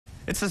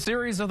It's the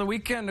series of the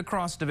weekend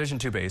across Division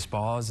II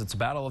baseball as it's a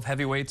battle of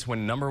heavyweights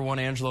when #1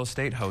 Angelo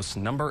State hosts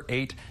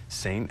 #8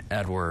 St.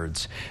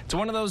 Edwards. It's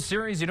one of those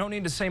series you don't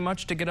need to say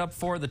much to get up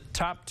for. The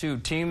top two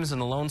teams in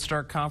the Lone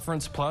Star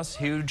Conference, plus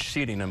huge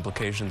seeding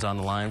implications on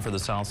the line for the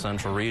South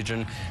Central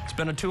region. It's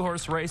been a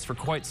two-horse race for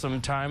quite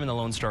some time in the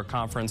Lone Star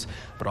Conference,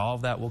 but all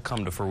of that will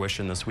come to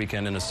fruition this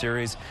weekend in a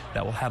series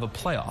that will have a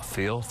playoff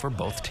feel for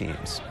both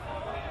teams.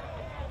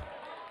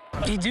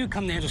 You do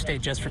come to Angelo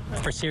State just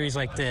for series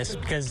like this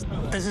because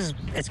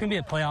it's going to be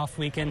a playoff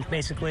weekend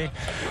basically.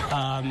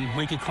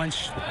 We could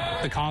clinch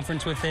the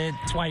conference with it.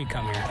 That's why you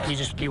come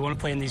here. You want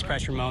to play in these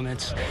pressure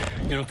moments.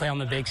 You want to play on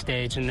the big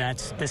stage, and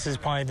this is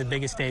probably the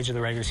biggest stage of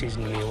the regular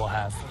season you will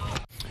have.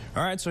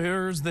 All right, so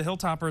here's the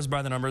Hilltoppers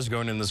by the numbers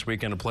going in this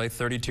weekend to play.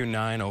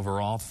 32-9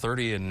 overall,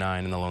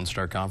 30-9 in the Lone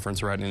Star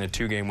Conference, riding a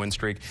two-game win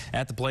streak.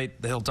 At the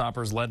plate, the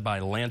Hilltoppers led by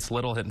Lance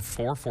Little, hitting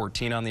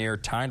 .414 on the year,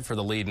 tied for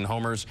the lead in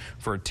homers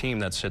for a team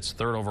that sits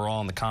third overall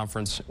in the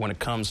conference when it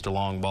comes to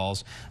long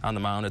balls. On the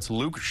mound, it's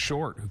Luke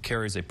Short, who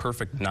carries a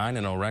perfect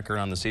 9-0 record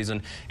on the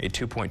season, a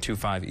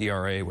 2.25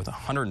 ERA with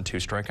 102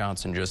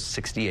 strikeouts and just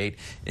 68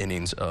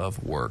 innings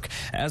of work.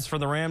 As for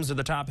the Rams, they're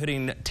the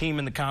top-hitting team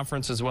in the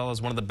conference as well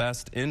as one of the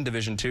best in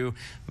Division II.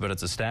 But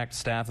it's a stacked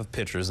staff of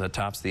pitchers that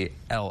tops the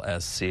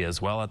LSC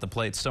as well. At the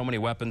plate, so many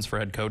weapons for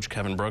head coach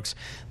Kevin Brooks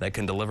that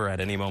can deliver at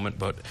any moment.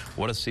 But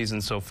what a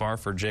season so far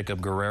for Jacob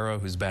Guerrero,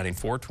 who's batting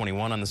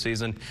 .421 on the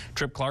season.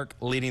 Trip Clark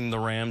leading the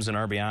Rams in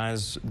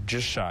RBIs,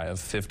 just shy of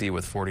 50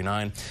 with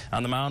 49.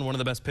 On the mound, one of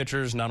the best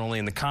pitchers not only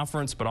in the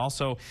conference but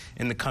also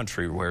in the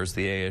country, wears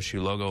the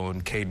ASU logo,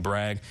 and Cade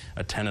Bragg,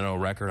 a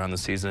 10-0 record on the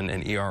season,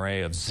 an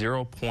ERA of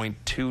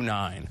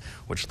 0.29,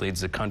 which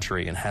leads the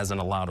country and hasn't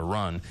allowed a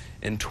run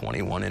in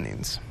 21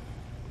 innings.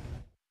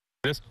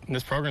 This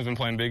program's been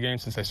playing big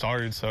games since they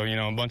started, so, you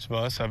know, a bunch of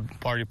us have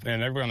already,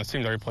 and everybody on the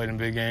team's already played in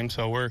big games,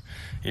 so we're,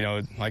 you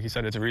know, like you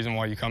said, it's a reason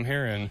why you come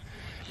here, and,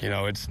 you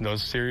know, it's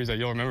those series that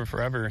you'll remember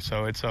forever,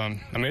 so it's, I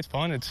mean, it's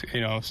fun. It's,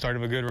 you know, start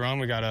of a good run.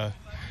 We got a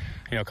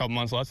couple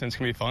months left, and it's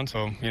going to be fun,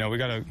 so, you know, we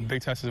got a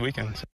big test this weekend.